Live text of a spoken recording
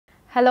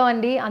Hello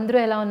అండి, అందరూ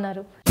ఎలా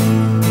ఉన్నారు?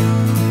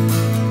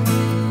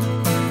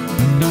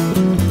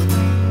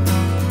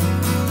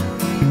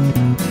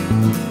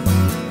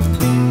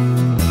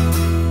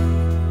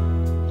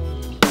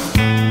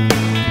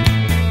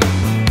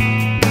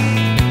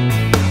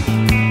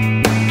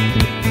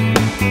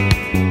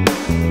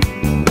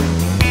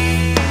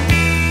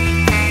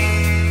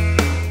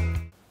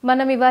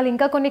 మనం ఇవాళ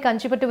ఇంకా కొన్ని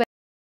కంచిపట్టు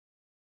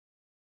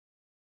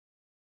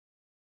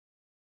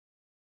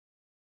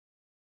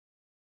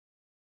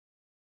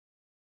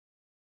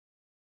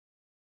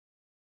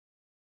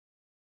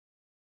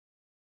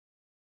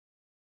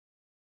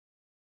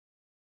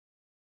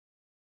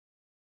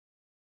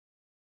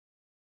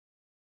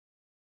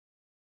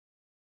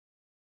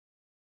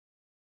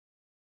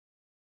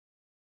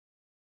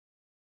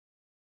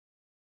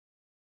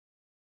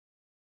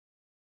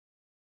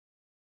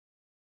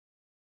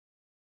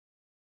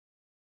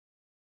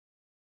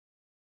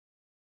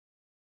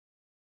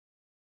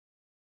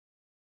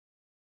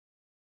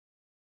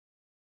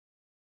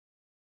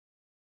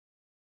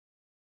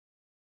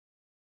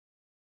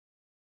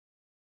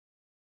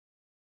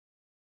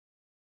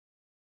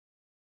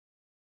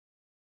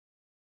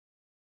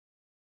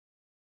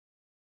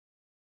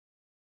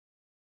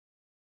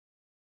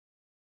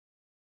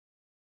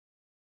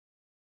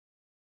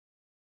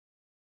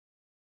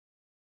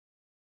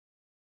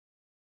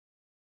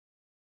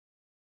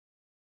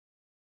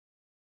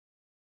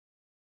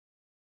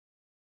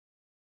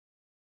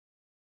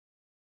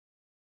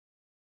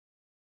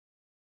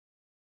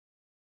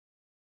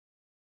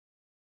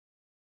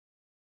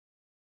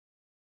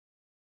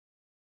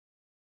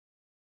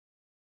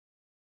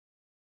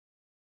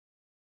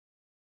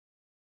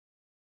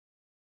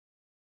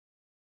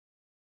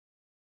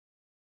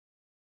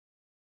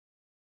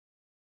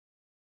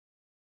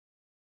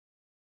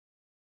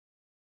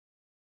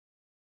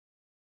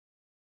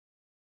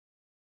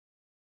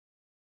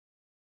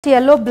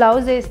yellow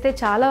బ్లౌజ్ వేస్తే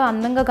చాలా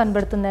అందంగా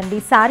కనబడుతుందండి.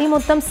 సారీ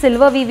మొత్తం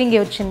సిల్వర్ వీవింగ్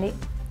వచ్చింది,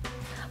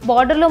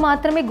 బార్డర్లో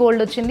మాత్రమే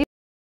గోల్డ్ వచ్చింది.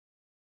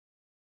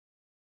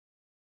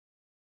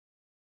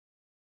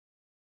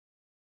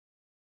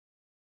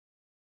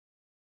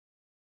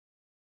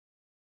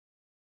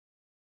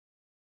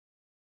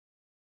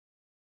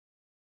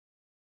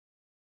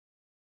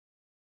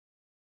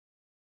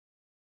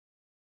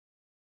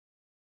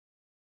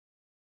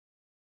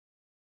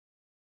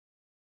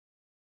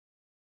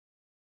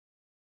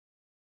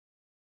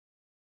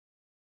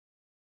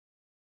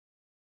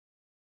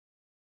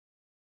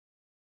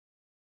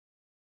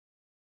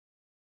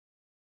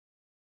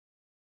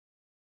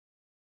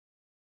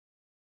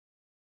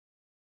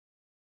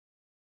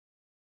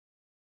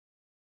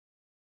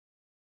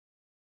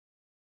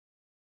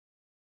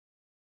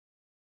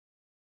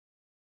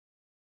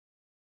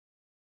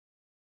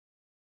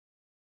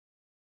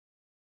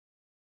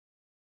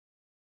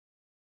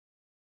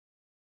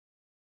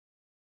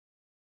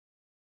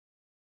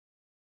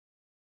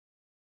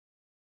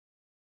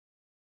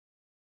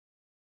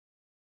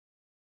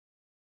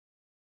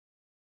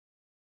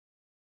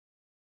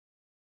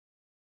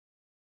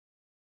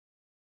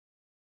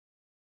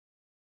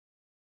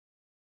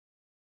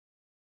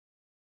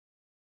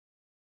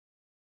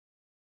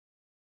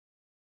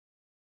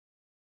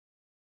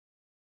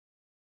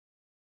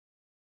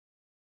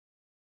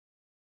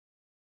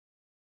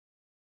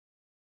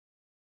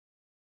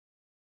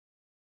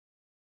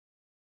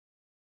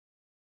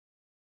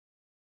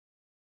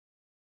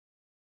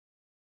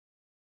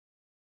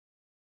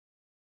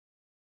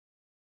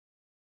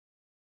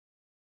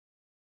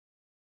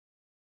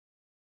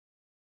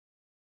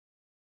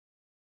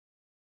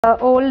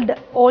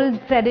 Old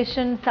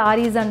tradition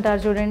sarees antar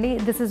chudandi.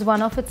 This is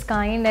one of its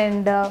kind,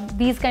 and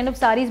these kind of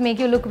sarees make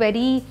you look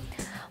very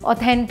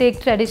authentic,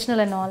 traditional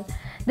and all.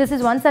 This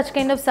is one such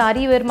kind of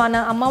saree where mana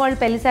amma vallu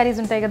pelli sarees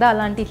untayi kada,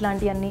 alanti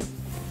anni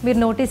meer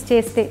notice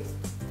cheste.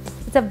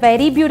 It's a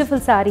very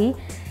beautiful saree.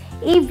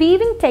 ఈ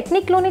weaving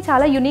టెక్నిక్లోనే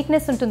చాలా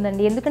uniqueness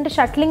ఉంటుందండి, ఎందుకంటే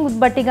shuttling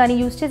బట్టి కానీ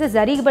use చేసే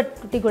జరీ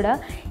బట్టి కూడా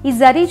ఈ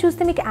జరీ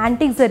చూస్తే మీకు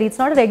antique zari,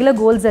 it's not regular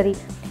gold zari.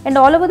 And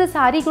all over the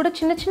sorry కూడా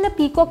చిన్న చిన్న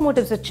పీకాక్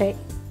మోటివ్స్ వచ్చాయి.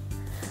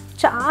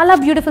 చాలా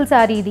బ్యూటిఫుల్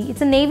సారీ ఇది.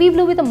 It's navy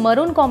blue with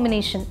maroon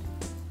combination.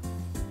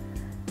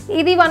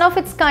 ఇది one of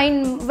it's kind,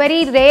 very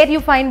rare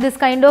you find this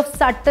kind of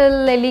subtle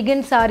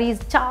elegant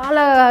saris.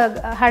 చాలా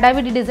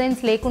హడావిడి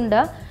designs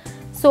లేకుండా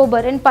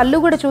సోబర్. అండ్ పళ్ళు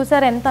కూడా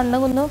చూసారా ఎంత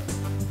అందంగా ఉందో.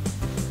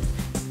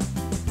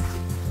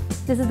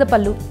 దిస్ ఇస్ ద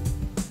పళ్ళు.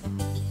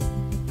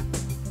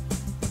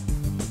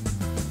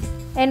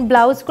 అండ్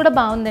బ్లౌజ్ కూడా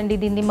బాగుందండి,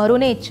 దీన్ని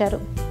మరూనే ఇచ్చారు.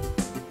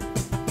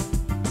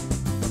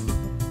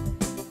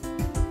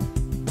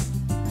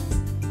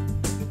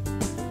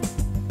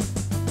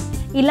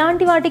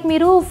 ఇలాంటి వాటికి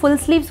మీరు ఫుల్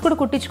స్లీవ్స్ కూడా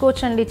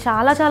కుట్టించుకోవచ్చు అండి,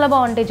 చాలా చాలా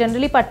బాగుంటాయి.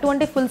 జనరలీ పట్టు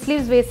అంటే ఫుల్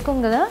స్లీవ్స్ వేసుకోం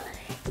కదా,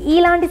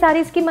 ఇలాంటి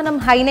సారీస్కి మనం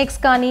హై నెక్స్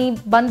కానీ,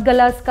 బంద్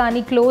గలాస్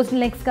కానీ, క్లోజ్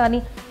నెక్స్ కానీ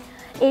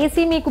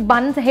వేసి మీకు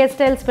బన్స్ హెయిర్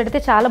స్టైల్స్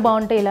పెడితే చాలా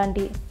బాగుంటాయి.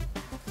 ఇలాంటివి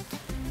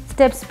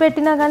స్టెప్స్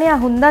పెట్టినా కానీ ఆ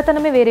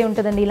హుందాతనమే వేరే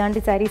ఉంటుందండి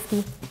ఇలాంటి సారీస్కి.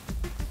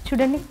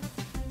 చూడండి,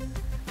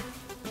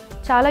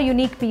 చాలా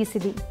యూనిక్ పీస్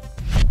ఇది.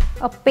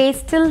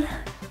 Pastel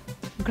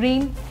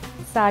green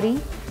sorry,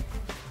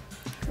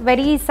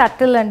 very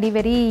subtle అండి,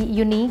 very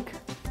unique.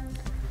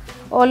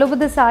 All over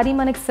the sorry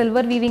మనకి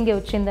సిల్వర్ వీవింగే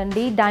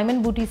వచ్చిందండి,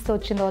 డైమండ్ బూటీస్తో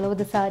వచ్చింది ఆల్ ఓవర్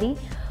ద సారీ.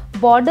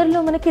 బార్డర్లో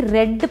మనకి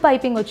రెడ్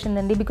పైపింగ్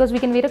వచ్చిందండి, because we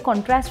can wear a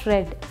contrast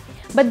red.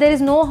 But there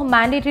is no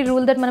mandatory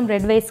rule that మనం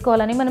red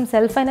వేసుకోవాలని. మనం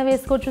సెల్ఫ్ అయినా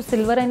వేసుకోవచ్చు,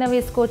 సిల్వర్ అయినా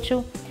వేసుకోవచ్చు.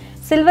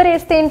 సిల్వర్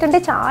వేస్తే ఏంటంటే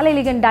చాలా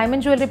ఎలిగెంట్,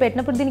 డైమండ్ జ్యువెలరీ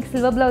పెట్టినప్పుడు దీనికి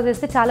సిల్వర్ బ్లౌజ్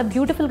వేస్తే చాలా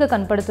బ్యూటిఫుల్గా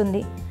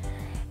కనపడుతుంది.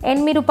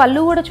 అండ్ మీరు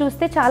పళ్ళు కూడా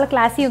చూస్తే చాలా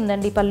క్లాసీ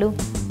ఉందండి పళ్ళు.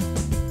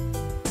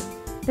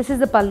 దిస్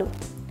ఇస్ ద పళ్ళు.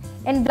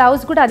 అండ్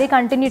బ్లౌజ్ కూడా అదే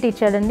కంటిన్యూటీ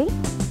ఇచ్చాడండి.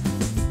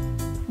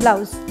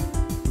 బ్లౌజ్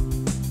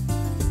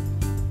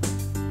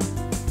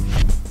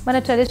మన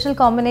ట్రెడిషనల్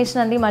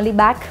కాంబినేషన్ అండి. మళ్ళీ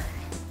back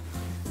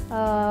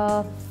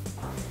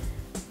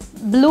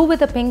blue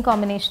with pink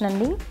combination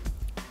అండి.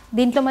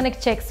 దీంట్లో మనకి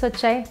చెక్స్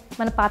వచ్చాయి,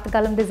 మన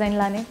పాతకాలం డిజైన్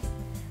లానే.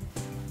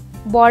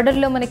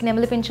 బార్డర్లో మనకి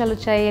నెమలి పించాలు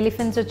వచ్చాయి,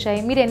 ఎలిఫెంట్స్ వచ్చాయి.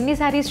 మీరు ఎన్ని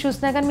శారీస్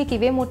చూసినా కానీ మీకు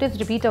ఇవే మోటివ్స్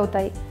రిపీట్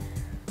అవుతాయి.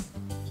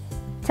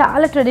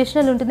 చాలా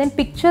ట్రెడిషనల్ ఉంటుంది. అండ్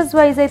పిక్చర్స్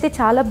వైజ్ అయితే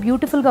చాలా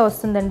బ్యూటిఫుల్గా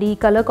వస్తుందండి ఈ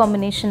కలర్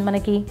కాంబినేషన్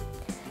మనకి.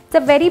 It's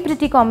a very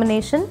pretty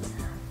combination.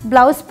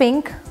 Blouse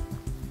pink.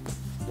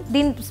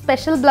 దీని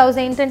స్పెషల్ బ్లౌజ్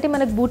ఏంటంటే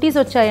మనకు బూటీస్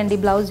వచ్చాయండి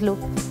బ్లౌజ్లో.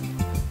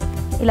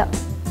 ఇలా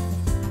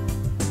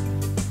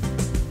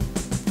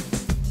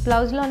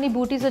బ్లౌజ్లో అన్ని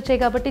బూటీస్ వచ్చాయి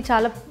కాబట్టి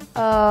చాలా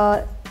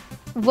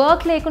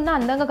వర్క్ లేకుండా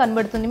అందంగా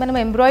కనబడుతుంది. మనం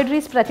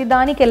ఎంబ్రాయిడరీస్ ప్రతి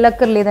దానికి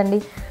వెళ్ళక్కర్లేదండి.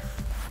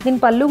 దీని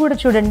పళ్ళు కూడా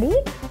చూడండి,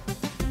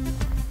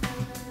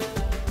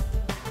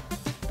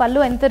 పళ్ళు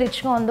ఎంత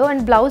రిచ్గా ఉందో.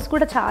 అండ్ బ్లౌజ్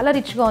కూడా చాలా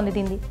రిచ్గా ఉంది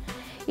దీన్ని.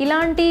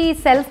 ఇలాంటి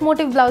సెల్ఫ్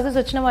మోటివ్ బ్లౌజెస్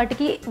వచ్చిన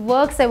వాటికి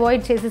వర్క్స్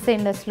అవాయిడ్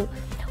చేసేసేయండి అసలు.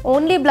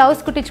 ఓన్లీ బ్లౌజ్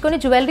కుట్టించుకొని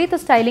జ్యువెలరీతో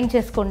స్టైలింగ్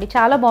చేసుకోండి,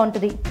 చాలా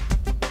బాగుంటుంది.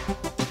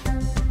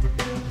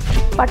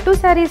 పట్టు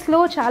శారీస్లో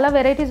చాలా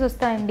వెరైటీస్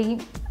వస్తాయండి.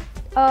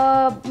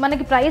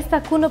 మనకి ప్రైస్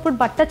తక్కువ ఉన్నప్పుడు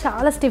బట్ట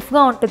చాలా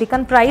స్టిఫ్గా ఉంటుంది,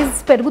 కానీ ప్రైస్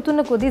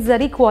పెరుగుతున్న కొద్దీ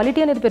జరీ క్వాలిటీ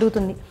అనేది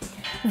పెరుగుతుంది.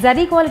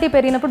 జరీ క్వాలిటీ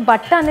పెరిగినప్పుడు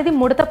బట్ట అనేది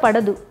ముడత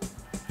పడదు.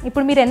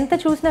 ఇప్పుడు మీరు ఎంత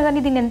చూసినా కానీ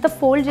దీన్ని ఎంత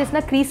ఫోల్డ్ చేసినా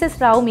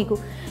క్రీసెస్ రావు మీకు,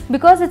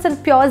 because it's a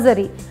pure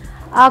zari.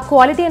 ఆ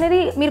క్వాలిటీ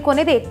అనేది మీరు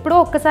కొనేది ఎప్పుడో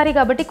ఒక్కసారి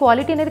కాబట్టి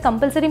క్వాలిటీ అనేది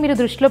కంపల్సరీ మీరు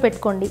దృష్టిలో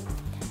పెట్టుకోండి.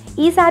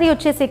 ఈ సారీ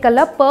వచ్చేసే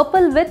కల్లా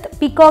పర్పుల్ విత్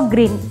పీకాక్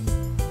గ్రీన్.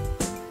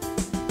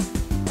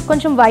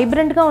 కొంచెం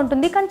వైబ్రెంట్గా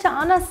ఉంటుంది కానీ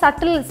చాలా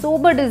సటిల్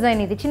సోబర్ డిజైన్.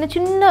 ఇది చిన్న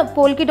చిన్న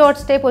పోల్కి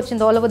డాట్స్ టైప్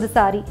వచ్చింది ఆల్ ఓవర్ ద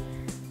సారీ.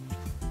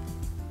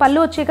 పళ్ళు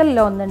వచ్చే కల్లా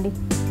ఇలా ఉందండి.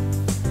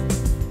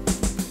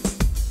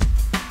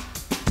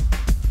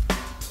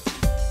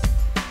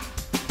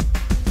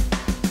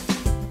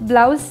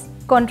 బ్లౌజ్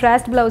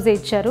కాంట్రాస్ట్ బ్లౌజే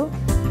ఇచ్చారు.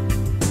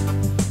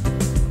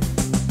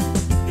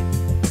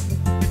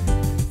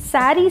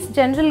 శారీస్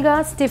జనరల్గా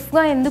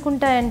స్టిఫ్గా ఎందుకు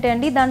ఉంటాయంటే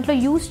అండి, దాంట్లో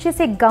యూజ్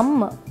చేసే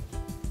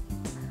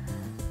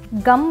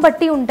గమ్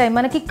బట్టి ఉంటాయి.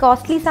 మనకి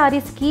కాస్ట్లీ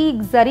శారీస్కి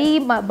జరీ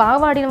బాగా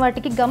వాడిన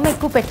వాటికి గమ్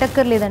ఎక్కువ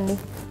పెట్టక్కర్లేదండి.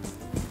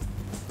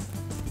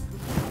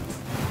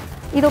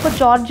 ఇది ఒక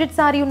జార్జెట్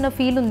శారీ ఉన్న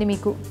ఫీల్ ఉంది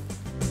మీకు.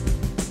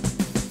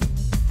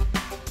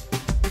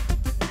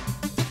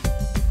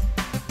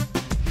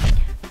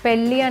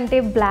 పెళ్ళి అంటే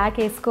బ్లాక్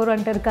వేసుకోరు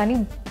అంటారు, కానీ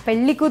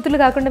పెళ్ళి కూతురు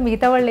కాకుండా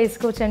మిగతా వాళ్ళు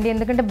వేసుకోవచ్చండి,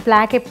 ఎందుకంటే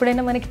బ్లాక్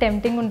ఎప్పుడైనా మనకి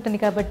టెంప్టింగ్ ఉంటుంది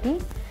కాబట్టి.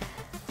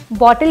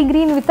 Bottle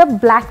green with a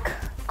black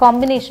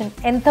combination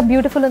ఎంత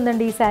బ్యూటిఫుల్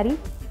ఉందండి ఈ sari.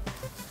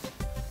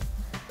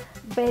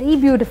 Very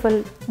beautiful.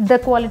 The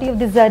quality of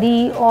the zari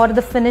are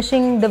the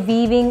finishing, the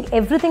weaving,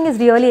 everything is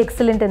really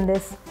excellent in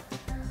this.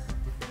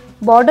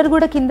 Border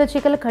కూడా కింద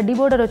చికల కడ్డీ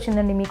బార్డర్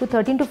వచ్చిందండి మీకు.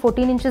 13 to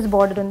 14 inches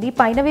బార్డర్ ఉంది.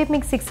 పైన వైపు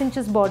మీకు 6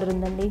 inches బార్డర్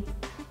ఉందండి.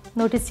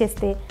 నోటీస్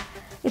చేస్తే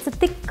it's a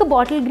thick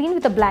bottle green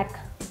with a black,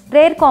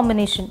 rare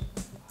combination.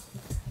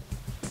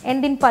 And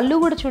దీని పళ్ళు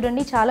కూడా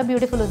చూడండి చాలా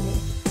బ్యూటిఫుల్ ఉంది.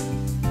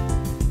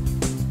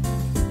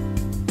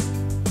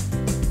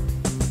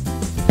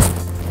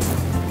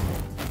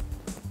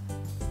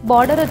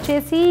 బార్డర్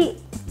వచ్చేసి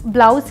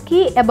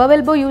బ్లౌజ్కి అబవ్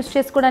ఎల్బో యూజ్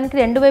చేసుకోవడానికి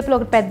రెండు వైపులు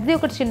ఒకటి పెద్దది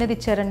ఒకటి చిన్నది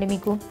ఇచ్చారండి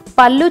మీకు.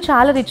 పళ్ళు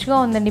చాలా రిచ్గా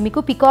ఉందండి మీకు.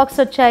 పికాక్స్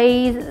వచ్చాయి,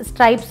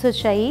 స్ట్రైప్స్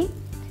వచ్చాయి.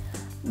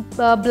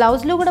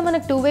 బ్లౌజ్లో కూడా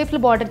మనకు 2 వైపులు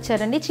బార్డర్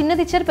ఇచ్చారండి.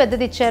 చిన్నది ఇచ్చారు,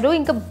 పెద్దది ఇచ్చారు.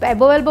 ఇంకా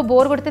అబవ్ ఎల్బో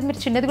బోర్ కొడితే మీరు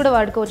చిన్నది కూడా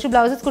వాడుకోవచ్చు.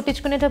 బ్లౌజెస్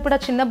కుట్టించుకునేటప్పుడు ఆ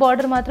చిన్న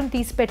బార్డర్ మాత్రం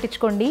తీసి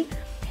పెట్టించుకోండి,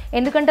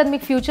 ఎందుకంటే అది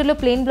మీకు ఫ్యూచర్లో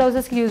ప్లెయిన్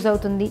బ్లౌజెస్కి యూజ్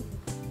అవుతుంది.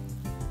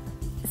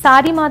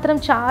 సారీ మాత్రం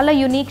చాలా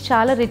యూనిక్,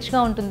 చాలా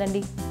రిచ్గా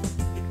ఉంటుందండి.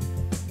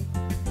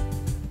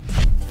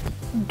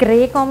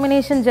 గ్రే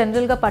కాంబినేషన్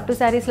జనరల్గా పట్టు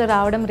శారీస్లో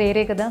రావడం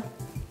రేరే కదా.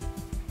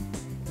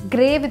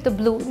 Grey with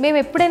blue. మేము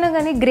ఎప్పుడైనా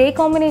కానీ గ్రే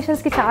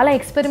కాంబినేషన్స్కి చాలా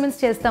ఎక్స్పెరిమెంట్స్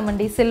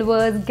చేస్తామండి.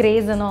 Silvers,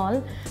 grace and all.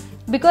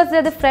 Because they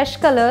are the fresh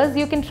colours,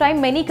 you can try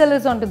many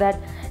colours on to that.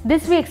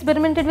 This we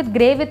experimented with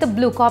grey with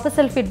blue, copper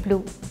sulphate blue.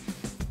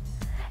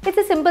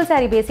 It's a simple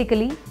sari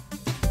basically.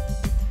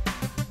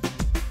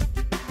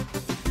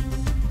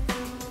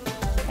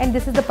 And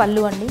this is the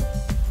pallu andi.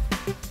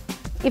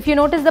 If you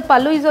notice, the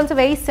pallu is also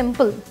very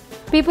simple.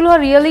 People who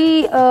are really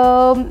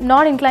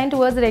not inclined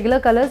towards the regular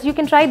colors, you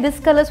can try this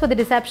colors for the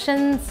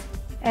receptions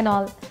and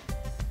all.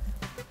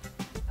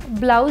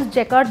 Blouse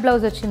jacquard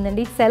blouse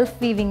వచ్చిందండి, self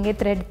weaving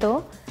thread తో.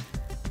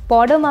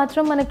 Border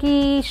మాత్రం మనకి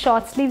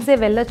short sleeves ఏ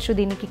వెళ్ళొచ్చు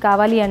దీనికి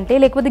కావాలి అంటే,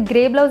 లేకపోతే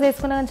grey blouse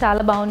వేసుకున్నా కానీ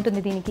చాలా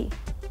బాగుంటుంది దీనికి.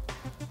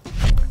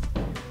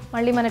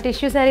 మళ్ళీ మన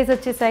టిష్యూ శారీస్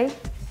వచ్చేసాయి.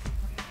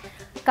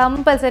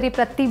 కంపల్సరీ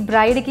ప్రతి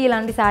బ్రైడ్కి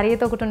ఇలాంటి శారీ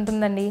అయితే ఒకటి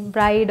ఉంటుందండి.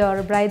 Braid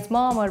are brides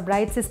ma'am are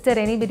braid sister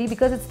anybody,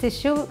 because it's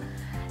tissue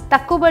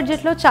తక్కువ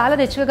బడ్జెట్లో చాలా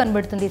రిచ్గా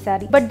కనబడుతుంది ఈ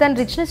శారీ. బట్ దాని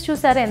రిచ్నెస్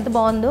చూసారా ఎంత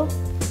బాగుందో.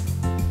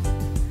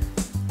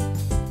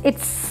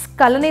 ఇట్స్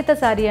కలనేత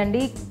శారీ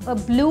అండి,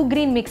 బ్లూ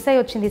గ్రీన్ మిక్స్ అయి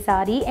వచ్చింది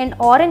శారీ అండ్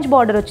ఆరెంజ్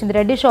బార్డర్ వచ్చింది,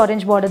 రెడ్డిష్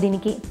ఆరెంజ్ బార్డర్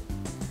దీనికి.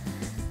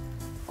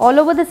 All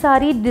over the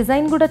sari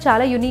design కూడా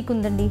చాలా యూనిక్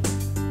ఉందండి.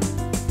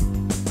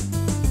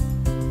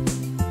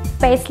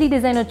 పేస్లీ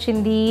డిజైన్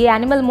వచ్చింది,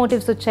 యానిమల్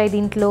మోటివ్స్ వచ్చాయి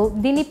దీంట్లో.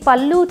 దీని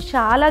పళ్ళు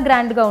చాలా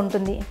గ్రాండ్గా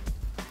ఉంటుంది.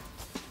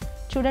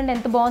 చూడండి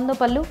ఎంత బాగుందో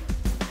పళ్ళు.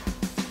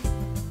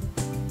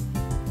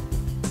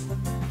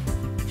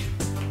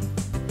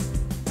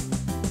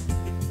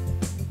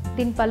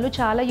 దీని పళ్ళు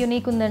చాలా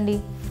యూనిక్ ఉందండి.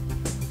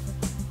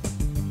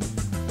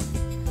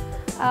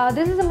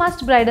 This is a must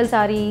bridal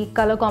saree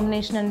color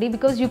combination andi,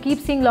 because you keep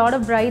seeing lot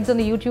of brides on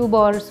the YouTube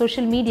or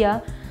social media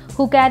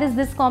who carries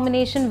this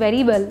combination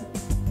very well.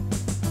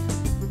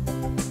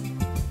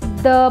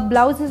 The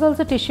blouse is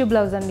also tissue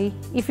blouse andi.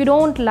 If you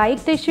don't like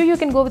tissue, you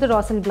can go with a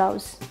raw silk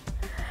blouse.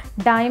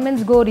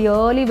 Diamonds go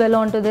really well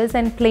onto this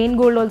and plain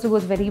gold also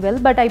goes very well,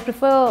 but I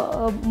prefer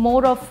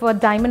more of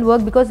diamond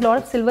work because a lot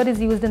of silver is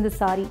used in this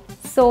saree.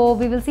 So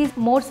we will see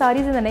more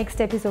sarees in the next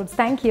episodes.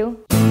 Thank you.